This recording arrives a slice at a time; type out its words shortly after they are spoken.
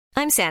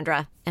I'm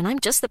Sandra, and I'm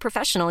just the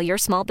professional your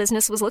small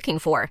business was looking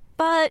for.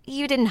 But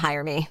you didn't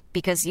hire me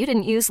because you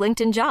didn't use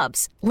LinkedIn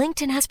Jobs.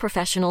 LinkedIn has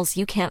professionals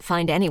you can't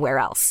find anywhere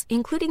else,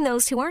 including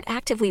those who aren't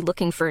actively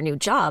looking for a new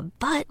job,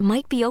 but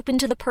might be open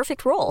to the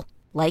perfect role,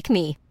 like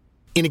me.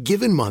 In a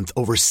given month,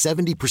 over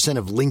 70%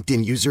 of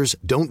LinkedIn users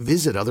don't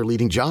visit other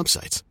leading job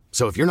sites.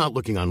 So if you're not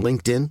looking on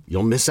LinkedIn,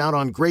 you'll miss out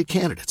on great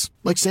candidates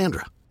like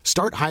Sandra.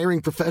 Start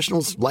hiring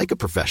professionals like a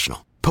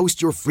professional.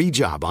 Post your free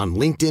job on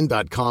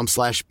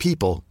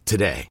linkedin.com/people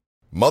today.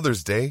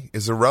 Mother's Day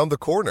is around the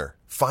corner.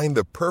 Find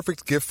the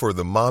perfect gift for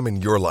the mom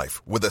in your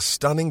life with a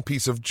stunning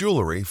piece of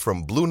jewelry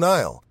from Blue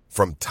Nile.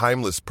 From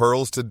timeless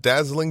pearls to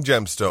dazzling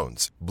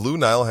gemstones, Blue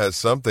Nile has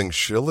something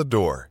she'll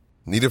adore.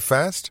 Need it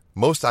fast?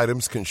 Most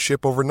items can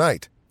ship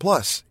overnight.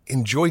 Plus,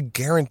 enjoy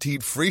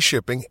guaranteed free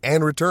shipping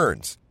and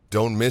returns.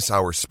 Don't miss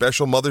our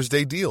special Mother's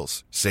Day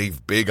deals.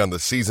 Save big on the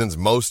season's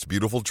most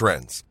beautiful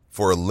trends.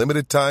 For a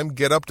limited time,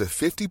 get up to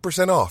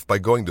 50% off by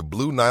going to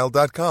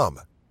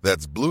BlueNile.com.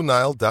 That's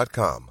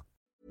BlueNile.com.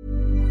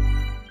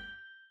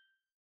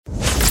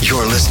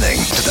 You're listening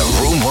to the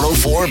Room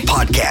 104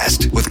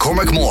 podcast with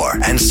Cormac Moore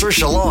and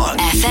Saoirse Long.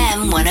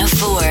 FM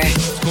 104.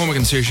 Cormac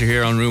and Saoirse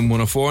here on Room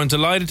 104, and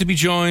delighted to be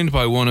joined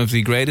by one of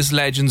the greatest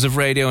legends of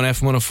radio on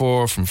FM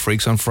 104 from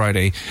Freaks on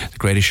Friday, the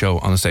greatest show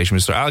on the station,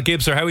 Mr. Al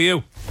Gibbs. Sir, how are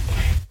you?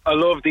 I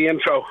love the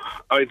intro.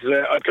 I'd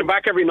come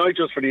back every night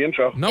just for the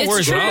intro. No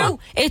worries at all.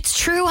 It's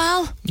true,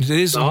 Al. It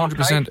is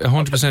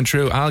 100%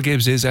 true. Al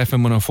Gibbs is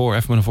FM 104.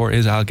 FM 104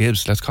 is Al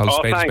Gibbs. Let's call a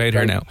spade a spade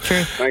here now.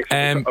 True. Thanks.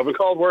 I've been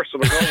called worse.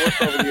 Over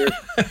the years.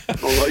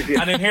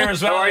 And in here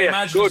as well, I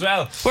imagine as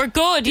well. We're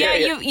good.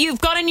 Yeah. You've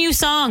got a new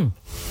song.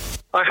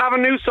 I have a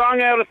new song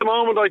out at the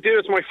moment. I do.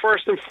 It's my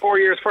first in 4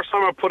 years. First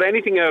time I've put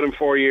anything out in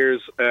 4 years.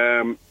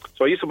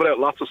 So I used to put out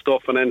lots of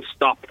stuff and then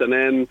stopped, and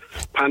then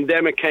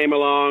pandemic came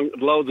along,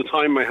 loads of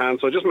time in my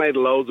hands, so I just made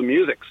loads of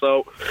music.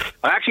 So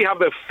I actually have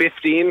about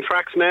 15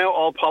 tracks now,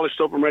 all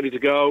polished up and ready to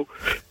go.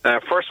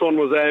 First one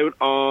was out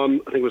on,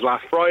 I think it was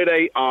last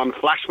Friday, on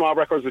Flash Mob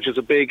Records, which is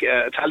a big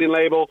Italian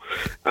label,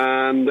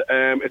 and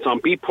it's on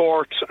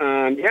Beatport,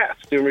 and yeah,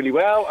 it's doing really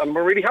well, and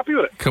we're really happy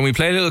with it. Can we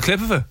play a little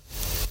clip of it?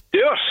 Do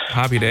it.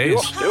 Happy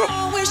days. Do it.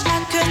 I wish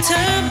I could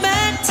turn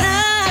back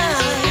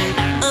time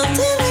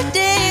until the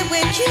day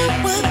when you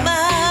were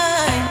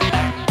mine.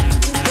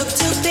 Look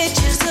to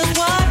pictures of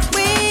what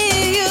we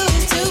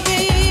used to be.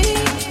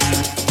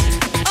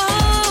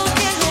 Oh,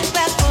 can't hold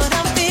back what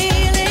I'm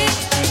feeling.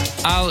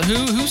 Al,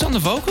 who's on the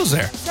vocals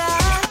there?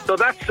 So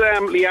that's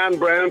Leanne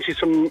Brown. She's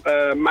from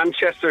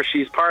Manchester.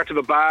 She's part of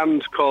a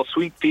band called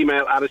Sweet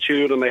Female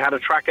Attitude, and they had a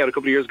track out a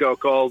couple of years ago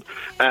called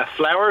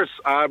Flowers.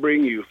 I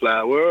Bring You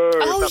Flowers.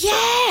 Oh, That's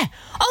yeah.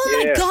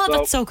 Oh, my God, so,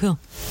 that's so cool.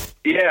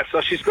 Yeah,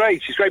 so she's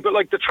great. But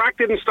like the track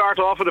didn't start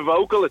off with a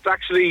vocal. It's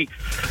actually,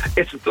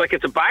 it's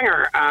a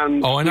banger.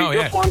 And oh, I know.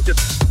 Yeah,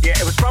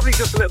 it was probably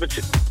just a little bit.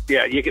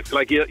 Yeah, you get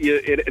like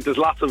there's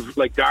lots of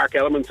like dark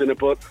elements in it,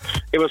 but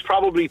it was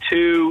probably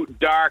too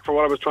dark for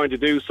what I was trying to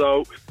do.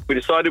 So we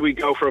decided we'd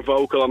go for a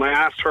vocal, and I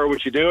asked her,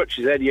 would she do it?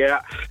 She said,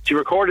 yeah. She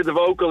recorded the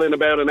vocal in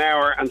about an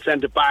hour and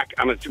sent it back,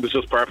 and it was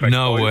just perfect.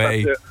 No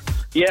way.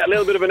 Yeah, a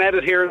little bit of an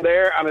edit here and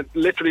there, and it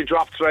literally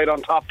dropped straight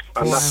on top.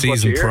 And that's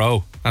Season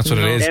pro. That's what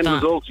it is. End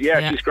result.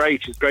 Yeah, she's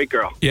great. She's a great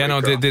girl. Yeah,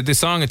 the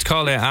song, it's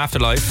called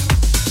Afterlife.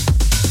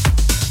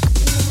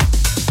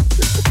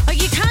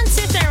 Like, you can't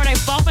sit there without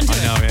bopping to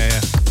it. I know,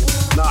 yeah.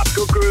 Nah,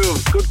 good groove.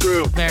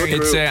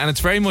 And it's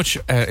very much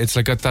it's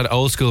like got that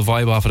old school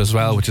vibe off it as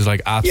well, which is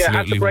like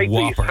absolutely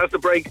whopper. Has the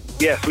break?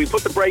 Yes, we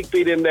put the break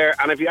beat in there,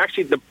 and if you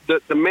actually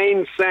the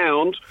main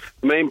sound,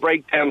 the main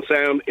breakdown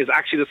sound is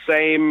actually the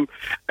same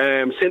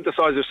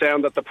synthesizer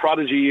sound that the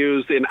Prodigy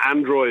used in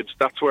Android.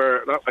 That's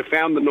where I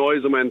found the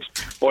noise and went,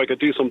 oh, I could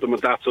do something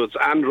with that. So it's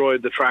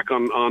Android, the track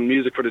on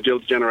Music for the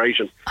Jilted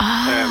Generation.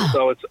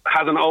 So it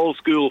has an old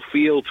school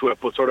feel to it,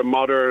 but sort of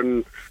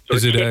modern.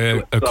 Is it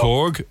a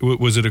Korg?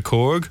 Was it a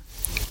Korg?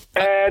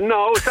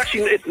 No,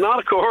 it's not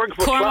a Korg.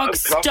 Cormac,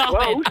 stop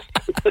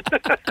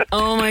it.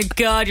 Oh my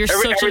God, you're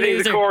such a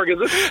everything's loser. A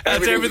Korg, is it?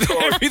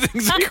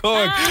 Everything's a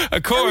Korg.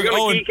 A Korg.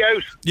 Oh, geek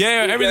out.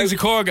 Yeah, everything's a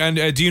Korg.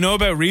 And do you know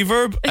about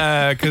reverb?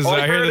 Because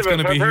I hear that's going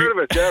to be huge. I've heard of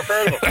it. Yeah, I've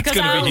heard of it. That's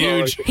going to be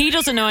huge. He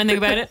doesn't know anything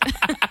about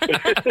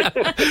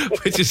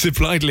it. Which is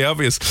blindly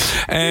obvious.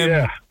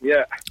 Yeah.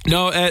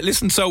 No,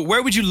 listen. So,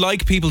 where would you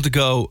like people to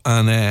go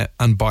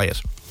and buy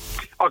it?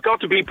 I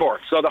got to Beatport.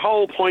 So the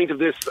whole point of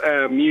this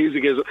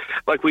music is,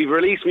 like, we've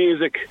released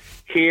music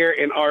here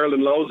in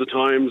Ireland loads of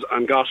times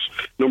and got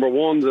number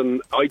ones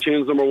and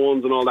iTunes number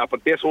ones and all that,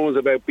 but this one was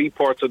about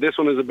Beatport. So this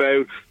one is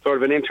about sort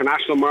of an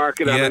international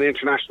market and an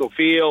international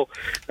feel,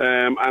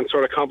 and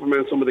sort of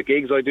complement some of the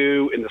gigs I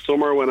do in the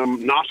summer when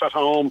I'm not at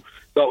home.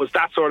 So it was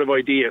that sort of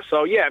idea.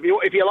 So yeah,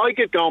 if you like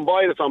it, go and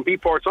buy it. It's on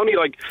Beatport. It's only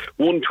like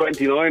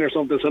 $1.29 or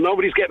something. So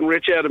nobody's getting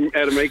rich out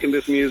of making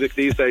this music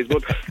these days.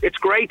 But it's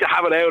great to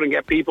have it out and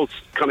get people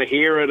kind of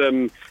hear it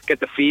and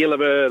get the feel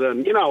of it.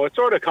 And it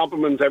sort of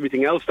complements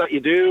everything else that you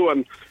do. And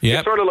and Yep.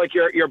 it's sort of like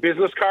your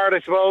business card, I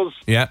suppose.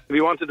 Yeah. If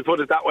you wanted to put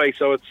it that way.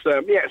 So it's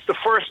it's the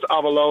first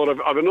of a load.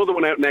 I've another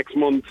one out next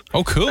month.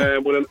 Oh,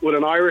 cool. With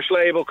an Irish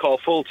label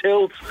called Full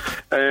Tilt,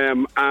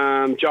 and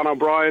John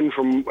O'Brien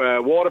from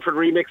Waterford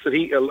remix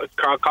that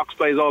Carl Cox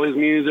plays all his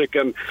music.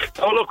 And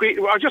look,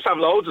 I just have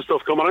loads of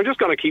stuff coming. I'm just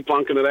going to keep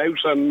plonking it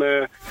out, and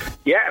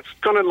it's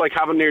kind of like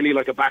having nearly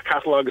like a back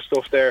catalogue of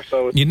stuff there.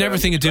 So You'd never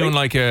think of doing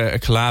like a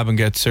collab and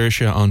get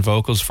Saoirse on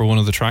vocals for one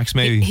of the tracks,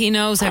 maybe? He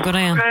knows how good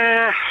I am.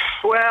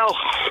 Well,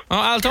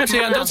 Al, don't say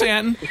anything. Don't say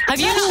anything. Have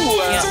you?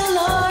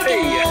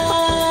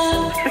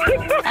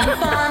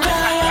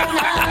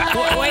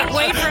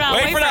 Wait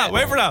for that.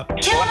 Wait for that.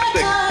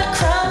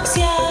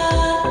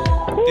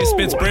 This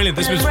bit's brilliant.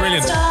 Listen to the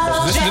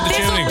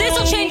tuning. This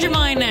will change your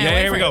mind now.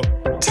 Yeah, here we go.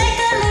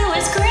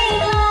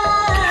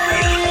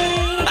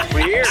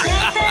 weird.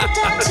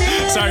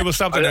 Sorry, we'll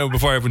stop that now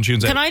before everyone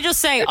tunes Can out. I just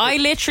say, I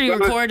literally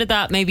recorded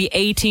that maybe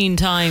 18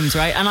 times,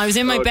 right? And I was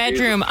in my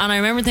bedroom and I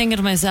remember thinking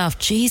to myself,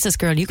 Jesus,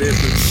 girl, you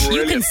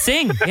can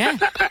sing, yeah.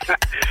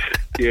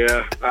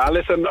 Yeah.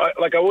 Listen,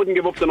 I wouldn't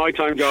give up the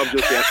nighttime job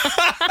just yet.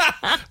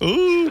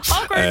 Ooh.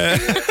 Awkward.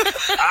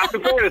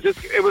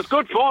 It was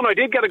good fun. I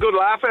did get a good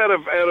laugh out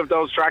of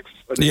those tracks.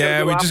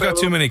 Yeah, we just got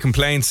too many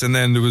complaints and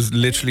then there was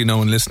literally no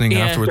one listening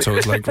afterwards. So it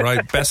was like,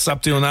 right, best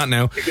stop doing that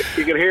now.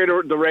 You could hear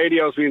the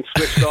radios being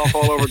switched off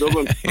all over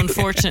Dublin.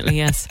 Unfortunately,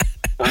 yes.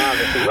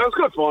 That was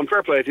good fun.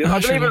 Fair play to you. I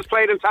believe it was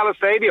played in Tala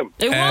Stadium.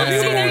 It was.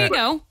 There you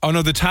go. Oh,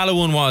 no, the Tala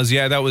one was.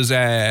 Yeah, that was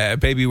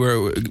Baby,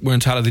 we're in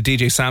Tala, the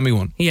DJ Sammy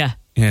one. Yeah.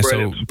 Yeah,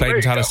 Brilliant. so played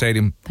in Tala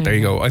Stadium. There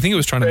you go. I think it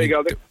was trying to make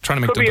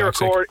Dundalk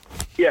sick.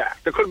 Yeah,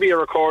 there could be a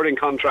recording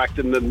contract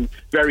in the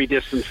very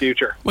distant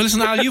future. Well,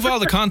 listen, Al, you've all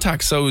the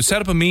contacts, so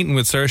set up a meeting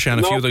with Saoirse and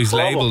a few of those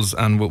labels,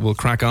 and we'll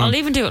crack on. I'll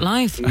even do it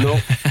live.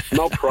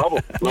 No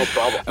problem. No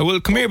problem.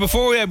 Well, come here,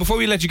 before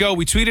we let you go,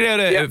 we tweeted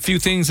out a few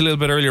things a little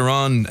bit earlier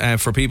on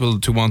for people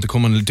to want to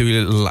come and do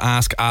a little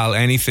Ask Al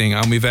Anything,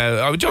 and we've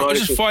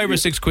just 5 or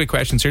 6 quick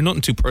questions here,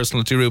 nothing too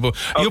personal, too rude, but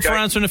you up for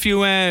answering a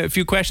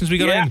few questions we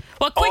got in?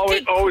 Well,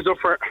 quickly, always up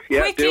for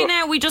quickly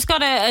now, we just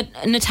got a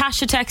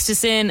Natasha text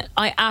us in.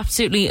 I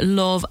absolutely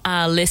love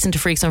listen to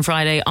Freaks on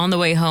Friday on the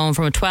way home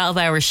from a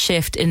 12-hour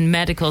shift in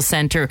medical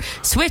centre.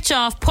 Switch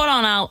off, put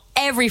on Al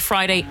every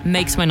Friday,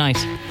 makes my night.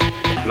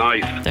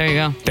 Nice. There you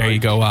go. There you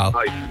go, Al.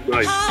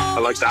 Nice. I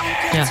like that.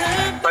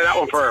 Yeah. Play that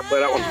one for her. Play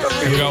that one.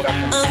 Here we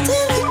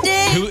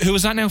go. Who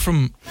was that now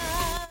from?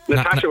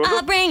 Natasha, was I'll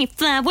it? bring you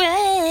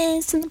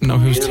flowers. No,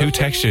 who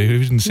texted you? Who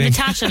didn't sing?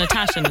 Natasha.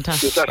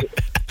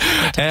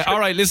 All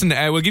right, listen,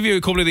 we'll give you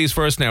a couple of these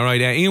first now,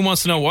 right? Ian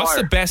wants to know, what's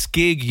the best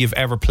gig you've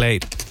ever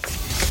played?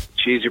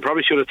 Jeez, you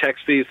probably should have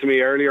texted these to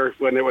me earlier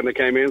when they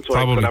came in, so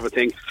I could have a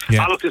think.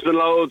 Yeah. Look, there's been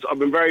loads. I've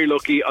been very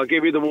lucky. I'll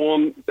give you the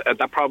one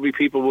that probably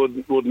people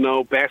would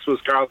know best was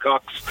Carl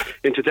Cox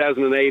in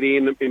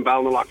 2018 in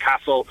Ballinalock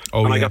Castle,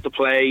 and I got to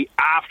play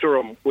after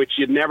him, which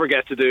you'd never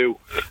get to do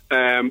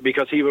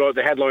because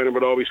the headliner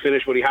would always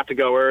finish, but he had to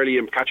go early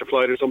and catch a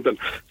flight or something.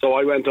 So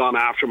I went on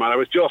after him, and I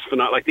was just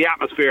phenomenal. Like, the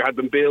atmosphere had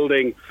been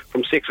building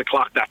from 6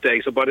 o'clock that day,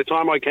 so by the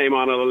time I came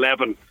on at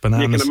 11,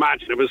 Bananas. you can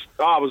imagine it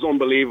was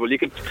unbelievable. You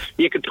could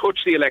touch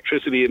the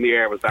electricity in the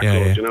air. Was that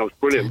good? You know, it was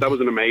brilliant. That was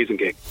an amazing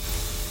gig.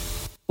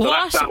 So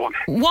that's that one.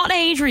 What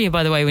age were you,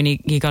 by the way, when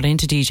you got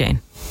into DJing?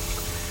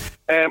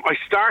 I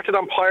started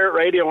on pirate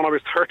radio when I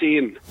was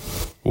 13.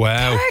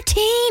 Wow.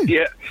 13?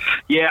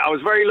 Yeah, I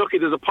was very lucky.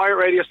 There's a pirate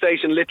radio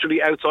station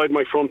literally outside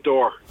my front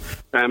door.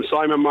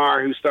 Simon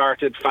Marr, who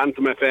started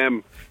Phantom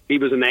FM, he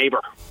was a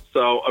neighbour,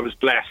 so I was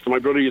blessed. My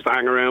brother used to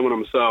hang around with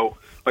him, so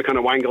I kind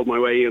of wangled my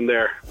way in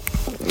there.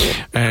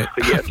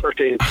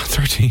 13.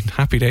 13,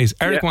 happy days.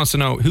 Eric wants to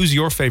know, who's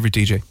your favourite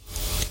DJ?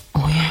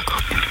 Oh, yeah.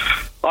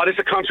 Oh, this is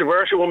a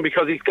controversial one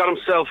because he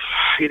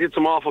did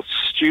some awful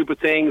stupid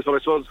things, but I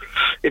suppose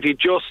if he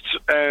just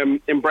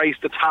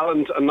embraced the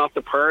talent and not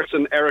the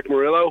person, Eric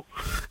Murillo,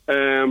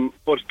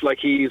 but like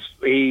he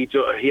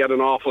had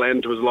an awful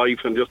end to his life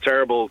and just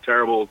terrible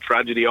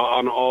tragedy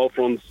on all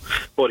fronts,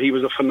 but he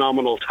was a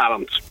phenomenal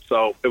talent.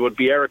 So it would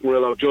be Eric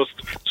Murillo, just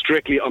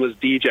strictly on his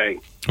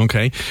DJing.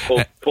 Okay.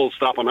 Full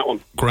stop on that one.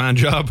 Grand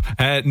job.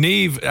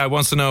 Neve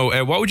wants to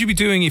know, what would you be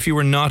doing if you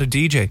were not a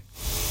DJ?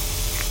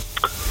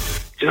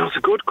 You know, it's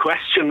a good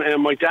question.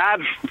 My dad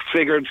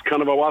figured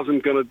kind of I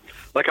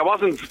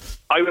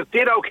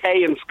did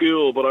okay in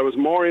school, but I was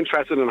more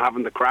interested in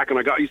having the crack, and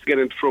I used to get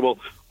into trouble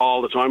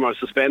all the time. I was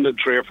suspended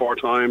 3 or 4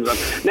 times,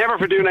 and never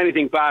for doing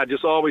anything bad,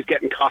 just always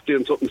getting caught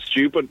doing something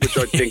stupid, which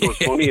I think was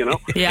funny, you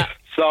know? Yeah.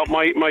 So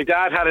my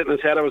dad had it in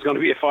his head I was going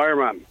to be a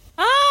fireman.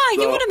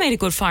 You would have made a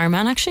good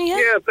fireman, actually, yeah.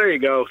 Yeah, there you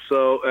go.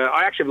 So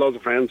I actually have loads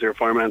of friends who are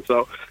firemen,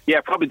 so yeah,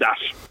 probably that.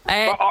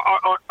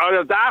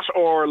 Either that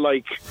or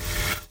like,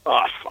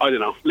 I don't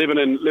know, living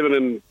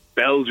in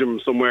Belgium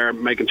somewhere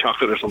making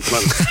chocolate or something.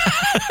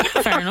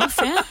 Fair enough,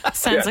 yeah.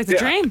 Sounds like the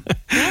dream.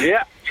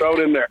 Yeah, throw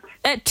it in there.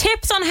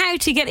 Tips on how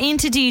to get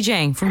into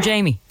DJing from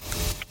Jamie.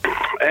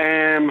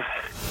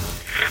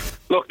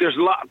 Look, there's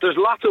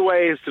lots of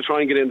ways to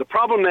try and get in. The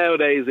problem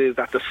nowadays is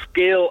that the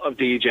skill of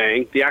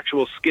DJing, the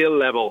actual skill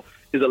level,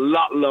 is a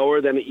lot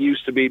lower than it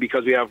used to be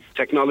because we have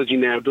technology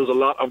now does a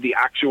lot of the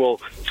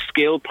actual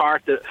skill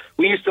part. That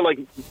we used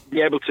to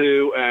be able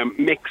to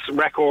mix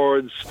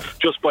records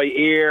just by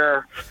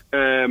ear.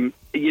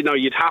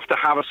 You'd have to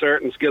have a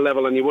certain skill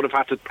level, and you would have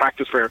had to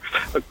practice for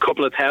a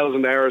couple of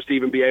 1,000 hours to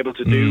even be able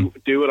to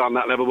do it on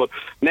that level. But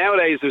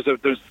nowadays,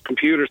 there's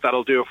computers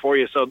that'll do it for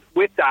you. So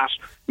with that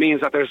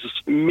means that there's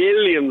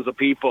millions of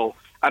people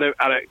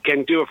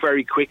can do it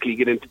very quickly,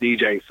 get into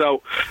DJing.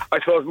 So I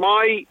suppose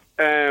my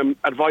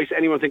advice,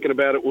 anyone thinking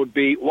about it, would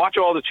be watch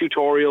all the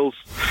tutorials,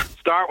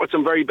 start with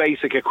some very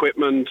basic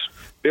equipment,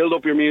 build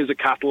up your music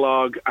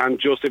catalogue, and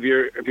just if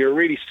you're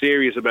really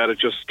serious about it,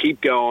 just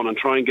keep going and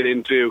try and get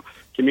into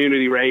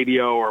community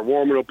radio or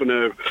warm it up in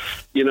a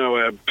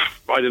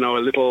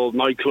little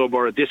nightclub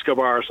or a disco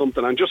bar or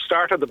something, and just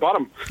start at the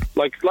bottom.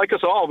 Like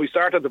us all, we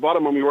start at the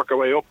bottom and we work our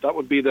way up. That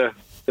would be the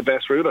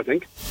best route, I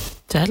think.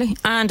 Deadly.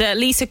 And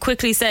Lisa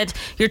quickly said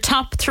your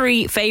top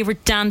 3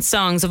 favourite dance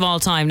songs of all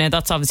time. Now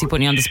that's obviously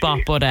putting you on the spot,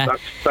 but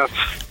that's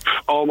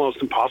almost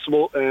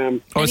impossible. I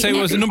would say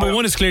the number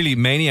 1 is clearly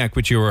Maniac,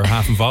 which you were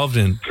half involved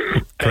in.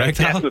 Correct?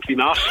 Definitely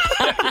not.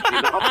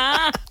 Definitely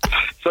not.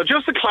 So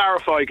just to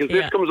clarify, because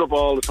this comes up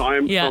all the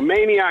time, so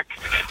Maniac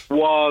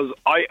was,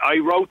 I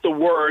wrote the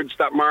words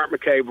that Mark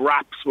McCabe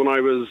raps when I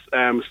was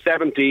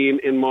 17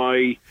 in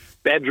my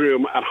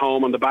bedroom at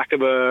home on the back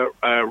of a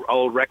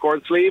old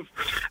record sleeve,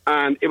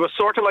 and it was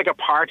sort of like a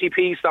party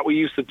piece that we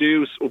used to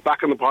do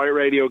back on the pirate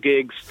radio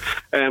gigs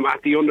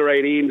at the under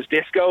 18s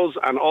discos,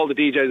 and all the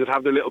DJs would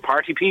have their little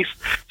party piece.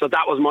 So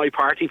that was my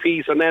party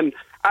piece, and then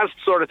as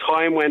sort of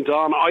time went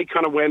on, I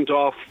kind of went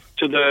off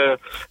to the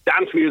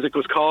dance music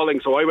was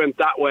calling, so I went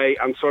that way,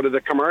 and sort of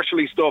the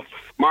commercially stuff,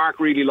 Mark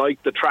really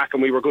liked the track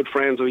and we were good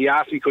friends, so he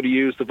asked me could he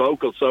use the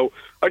vocals, so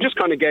I just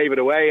kind of gave it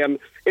away. And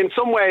in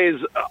some ways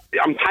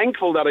I'm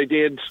thankful that I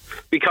did,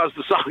 because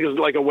the song is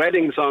like a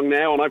wedding song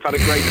now and I've had a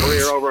great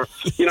career over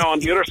on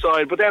the other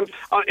side. But then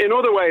in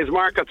other ways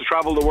Mark got to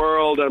travel the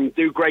world and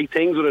do great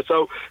things with it,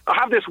 so I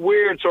have this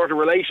weird sort of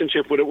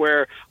relationship with it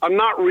where I'm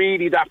not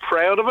really that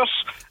proud of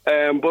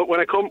it, but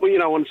when I come,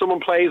 when someone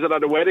plays it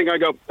at a wedding, I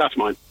go, that's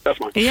mine.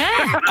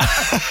 Yeah.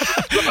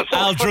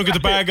 Al drunk at the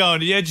bar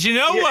going, yeah, do you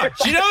know what?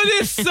 Do you know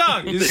this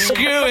song?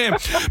 Screw him.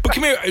 But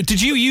come here,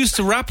 did you used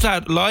to rap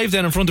that live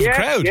then in front of a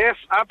crowd? Yes,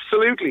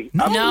 absolutely.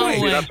 No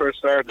way. That's where it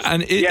started.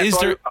 And is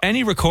there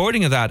any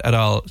recording of that at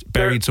all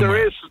buried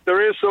somewhere?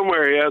 There is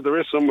somewhere, yeah, there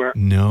is somewhere.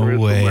 No way.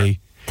 Somewhere.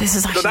 This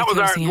is so that was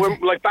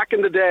like back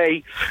in the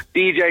day,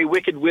 DJ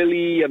Wicked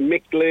Willie and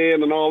Mick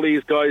Glynn and all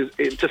these guys,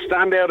 to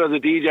stand out as a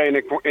DJ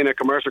in a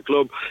commercial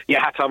club, you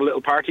had to have a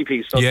little party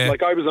piece. So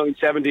like I was only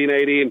 17,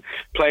 18,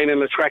 playing in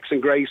Lautrex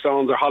and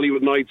Greystones or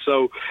Hollywood Nights,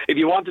 so if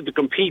you wanted to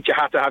compete, you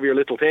had to have your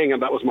little thing,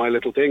 and that was my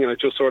little thing, and it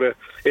just sort of,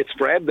 it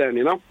spread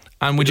then,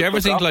 And would you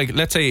ever think, like,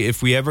 let's say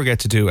if we ever get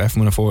to do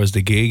FM104 as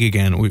the gig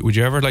again, would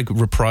you ever, like,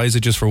 reprise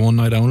it just for one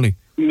night only?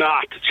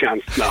 Not a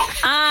chance, no.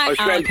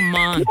 Come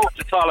on.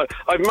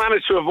 I've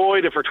managed to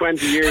avoid it for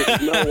 20 years.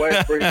 There's no way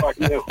to bring it back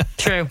now.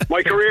 True.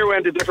 My career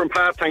went a different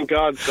path, thank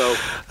God. So,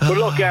 but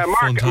look,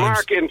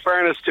 Mark, in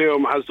fairness to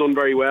him, has done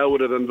very well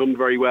with it and done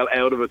very well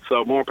out of it.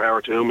 So more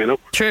power to him,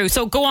 True.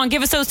 So go on,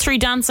 give us those 3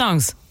 dance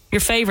songs.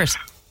 Your favourite.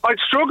 I'd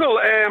struggle.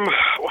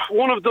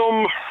 One of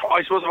them,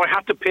 I suppose, if I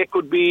had to pick,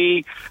 would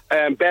be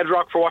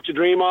Bedrock for What You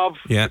Dream Of.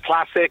 Yeah.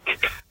 Classic.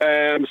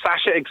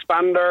 Sasha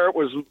Expander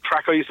was a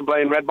track I used to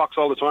play in Redbox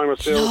all the time. I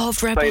still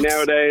play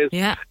nowadays.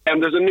 Yeah.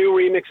 And there's a new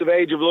remix of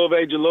Age of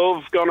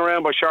Love going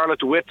around by Charlotte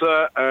DeWitt.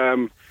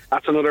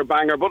 That's another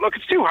banger. But look,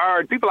 it's too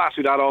hard. People ask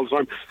me that all the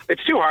time.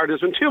 It's too hard.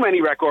 There's been too many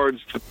records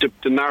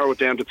to narrow it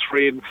down to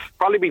 3. It'd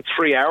probably be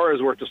 3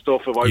 hours worth of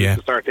stuff if I was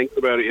to start thinking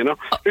about it,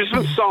 There's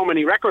been so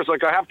many records.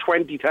 Like, I have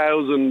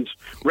 20,000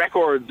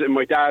 records in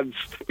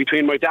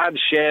between my dad's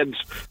shed,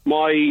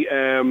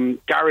 my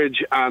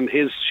garage and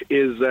his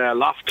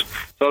loft.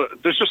 So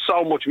there's just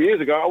so much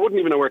music. I wouldn't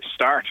even know where to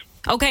start.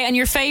 Okay, and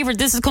your favourite,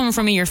 this is coming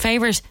from me, your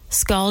favourite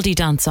Scaldy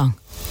dance song?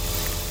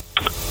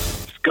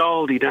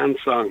 Scaldy dance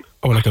song.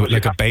 Oh,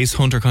 like a bass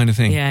hunter kind of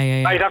thing.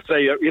 Yeah. You'd have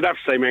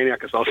to say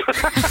Maniac as well.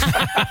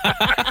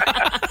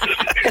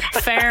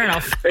 Fair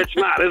enough. It's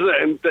not, is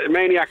it? And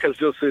Maniac has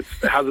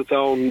its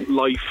own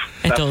life.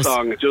 It does.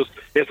 Song.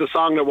 It's a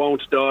song that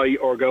won't die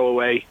or go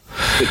away.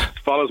 It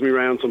follows me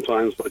around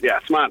sometimes, but yeah,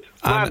 it's mad.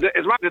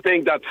 It's mad to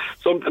think that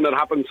something that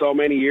happened so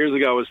many years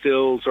ago is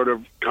still sort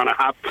of kind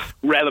of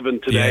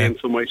relevant today in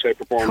some way,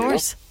 shape, or form. Of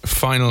course.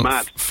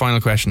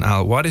 Final question,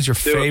 Al. What is your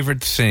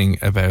favourite thing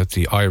about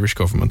the Irish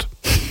government?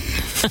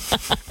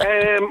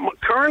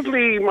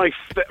 Currently, my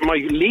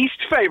least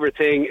favourite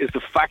thing is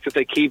the fact that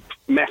they keep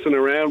messing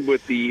around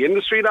with the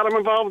industry that I'm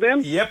involved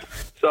in. Yep.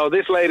 So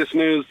this latest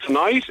news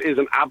tonight is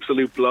an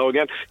absolute blow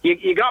again.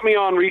 You got me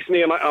on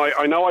recently, and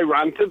I know I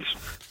ranted,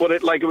 but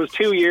it was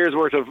 2 years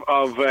worth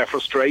of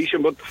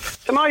frustration. But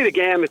tonight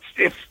again,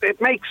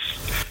 it makes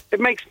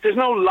there's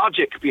no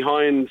logic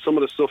behind some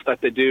of the stuff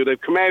that they do.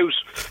 They've come out,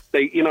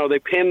 they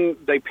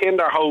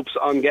pinned our hopes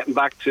on getting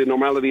back to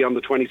normality on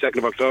the 22nd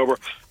of October.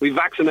 We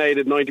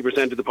vaccinated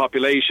 90% of the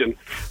population,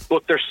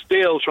 but they're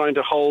still trying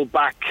to hold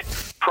back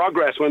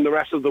progress when the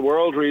rest of the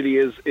world really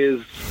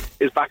is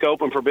back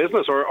open for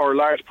business, or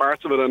large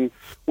parts of it, and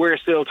we're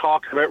still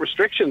talking about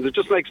restrictions. It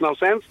just makes no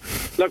sense.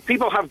 Look,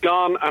 people have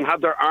gone and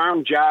had their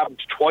arm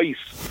jabbed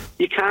twice.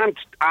 You can't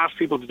ask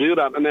people to do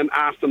that and then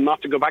ask them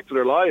not to go back to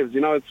their lives.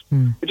 It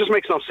just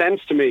makes no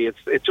sense to me.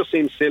 It just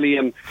seems silly.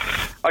 And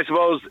I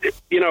suppose,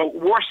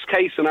 worst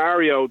case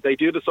scenario, they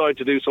do decide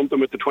to do something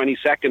with the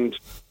 22nd.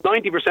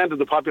 90% of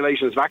the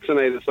population is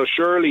vaccinated, so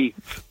surely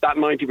that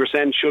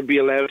 90% should be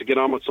allowed to get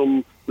on with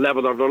some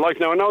level of their life.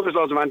 Now, I know there's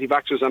loads of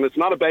anti-vaxxers, and it's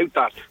not about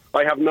that.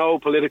 I have no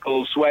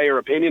political sway or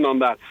opinion on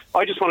that.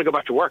 I just want to go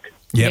back to work.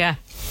 Yep. Yeah,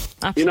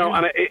 absolutely.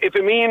 And if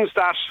it means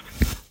that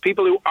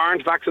people who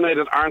aren't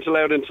vaccinated aren't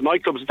allowed into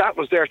nightclubs, that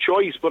was their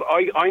choice, but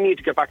I need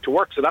to get back to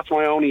work, so that's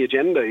my only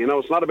agenda.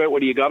 It's not about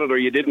whether you got it or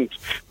you didn't,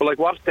 but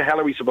what the hell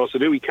are we supposed to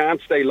do? We can't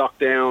stay locked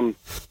down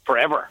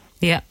forever.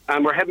 Yeah.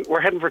 And we're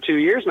heading for 2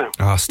 years now.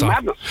 Oh, stop.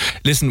 Madness.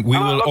 Listen, we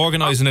will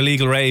organise an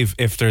illegal rave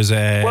if there's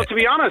a... Well, to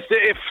be honest,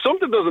 if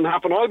something doesn't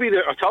happen, I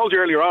told you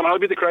earlier on, I'll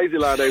be the crazy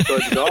lad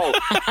outside the door.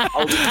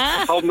 I'll be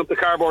holding up the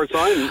cardboard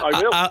sign. I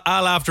will.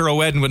 I'll after a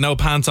wedding with no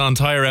pants on,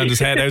 tie around his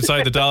head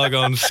outside the door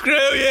going, screw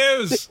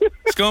yous,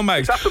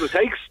 scumbags. If that's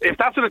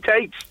what it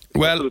takes.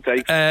 Well,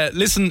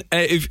 listen,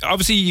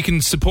 obviously you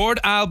can support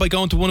Al by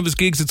going to one of his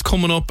gigs that's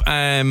coming up,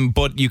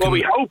 but you can...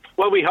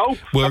 Well, we hope.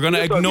 We're going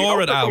to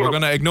ignore it, Al. We're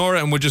going to ignore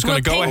it, and we're just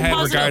going to go ahead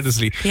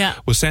regardlessly. Yeah.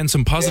 We'll send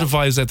some positive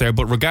vibes out there,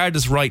 but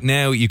regardless, right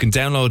now you can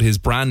download his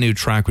brand new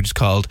track, which is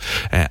called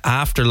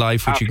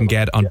Afterlife, which you can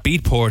get on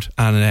Beatport,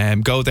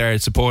 and go there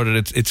and support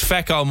it. It's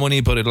feck all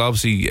money, but it'll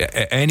obviously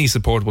any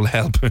support will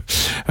help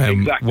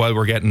while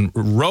we're getting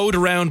rode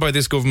around by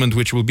this government,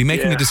 which will be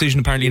making a decision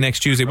apparently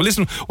next Tuesday. But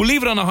listen, we'll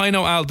leave it on a high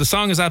note, Al. The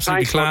song is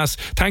absolutely class.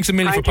 Thanks a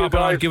million for popping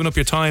on, giving up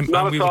your time,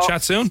 and we will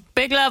chat soon.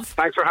 Big love.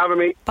 Thanks for having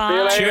me. Bye. See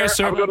you later. Cheers,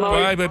 sir. Have a good night.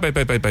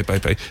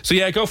 Bye. So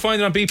yeah, go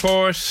find it on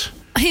Beatport.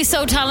 He's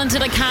so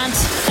talented, I can't.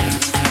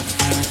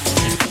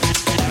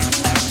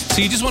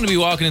 So you just want to be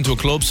walking into a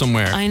club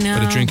somewhere, I know,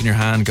 with a drink in your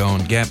hand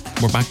going, yep,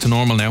 we're back to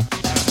normal now.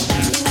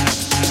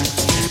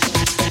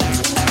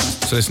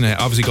 So listen,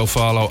 obviously go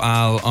follow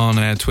Al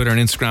on Twitter and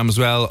Instagram as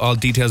well. All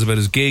details about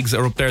his gigs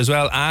are up there as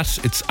well.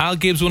 It's Al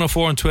Gibbs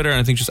 104 on Twitter, and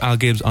I think just Al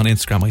Gibbs on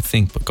Instagram, I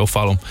think, but go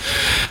follow him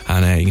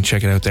and you can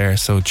check it out there.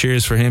 So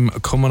cheers for him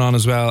coming on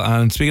as well.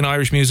 And speaking of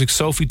Irish music,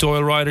 Sophie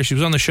Doyle Ryder, she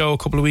was on the show a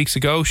couple of weeks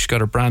ago. She's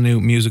got her brand new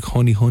music,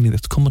 Honey Honey,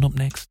 that's coming up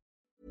next.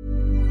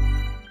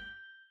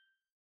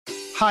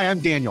 Hi,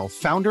 I'm Daniel,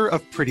 founder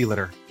of Pretty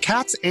Litter.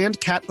 Cats and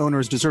cat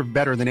owners deserve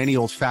better than any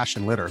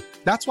old-fashioned litter.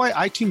 That's why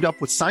I teamed up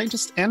with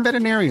scientists and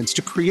veterinarians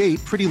to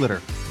create Pretty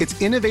Litter.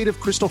 Its innovative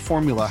crystal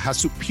formula has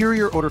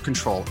superior odor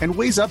control and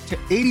weighs up to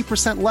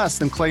 80% less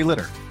than clay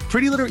litter.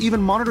 Pretty Litter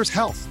even monitors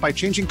health by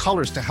changing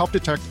colors to help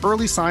detect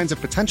early signs of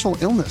potential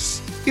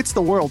illness. It's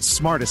the world's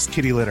smartest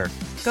kitty litter.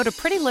 Go to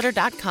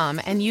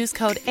prettylitter.com and use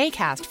code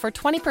ACAST for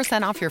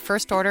 20% off your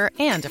first order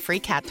and a free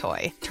cat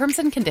toy. Terms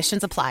and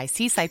conditions apply.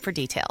 See site for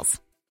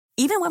details.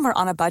 Even when we're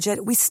on a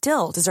budget, we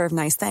still deserve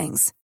nice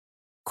things.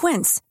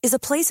 Quince is a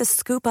place to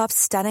scoop up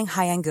stunning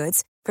high-end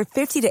goods for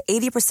 50 to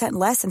 80%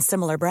 less than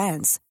similar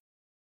brands.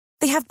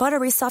 They have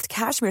buttery soft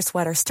cashmere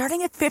sweaters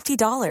starting at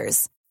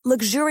 $50,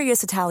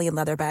 luxurious Italian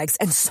leather bags,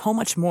 and so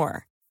much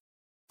more.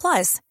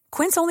 Plus,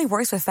 Quince only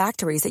works with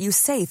factories that use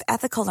safe,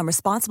 ethical, and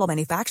responsible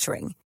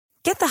manufacturing.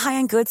 Get the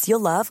high-end goods you'll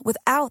love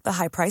without the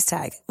high price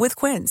tag with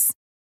Quince.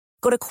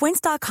 Go to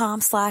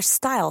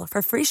quince.com/style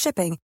for free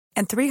shipping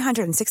and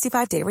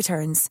 365-day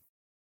returns.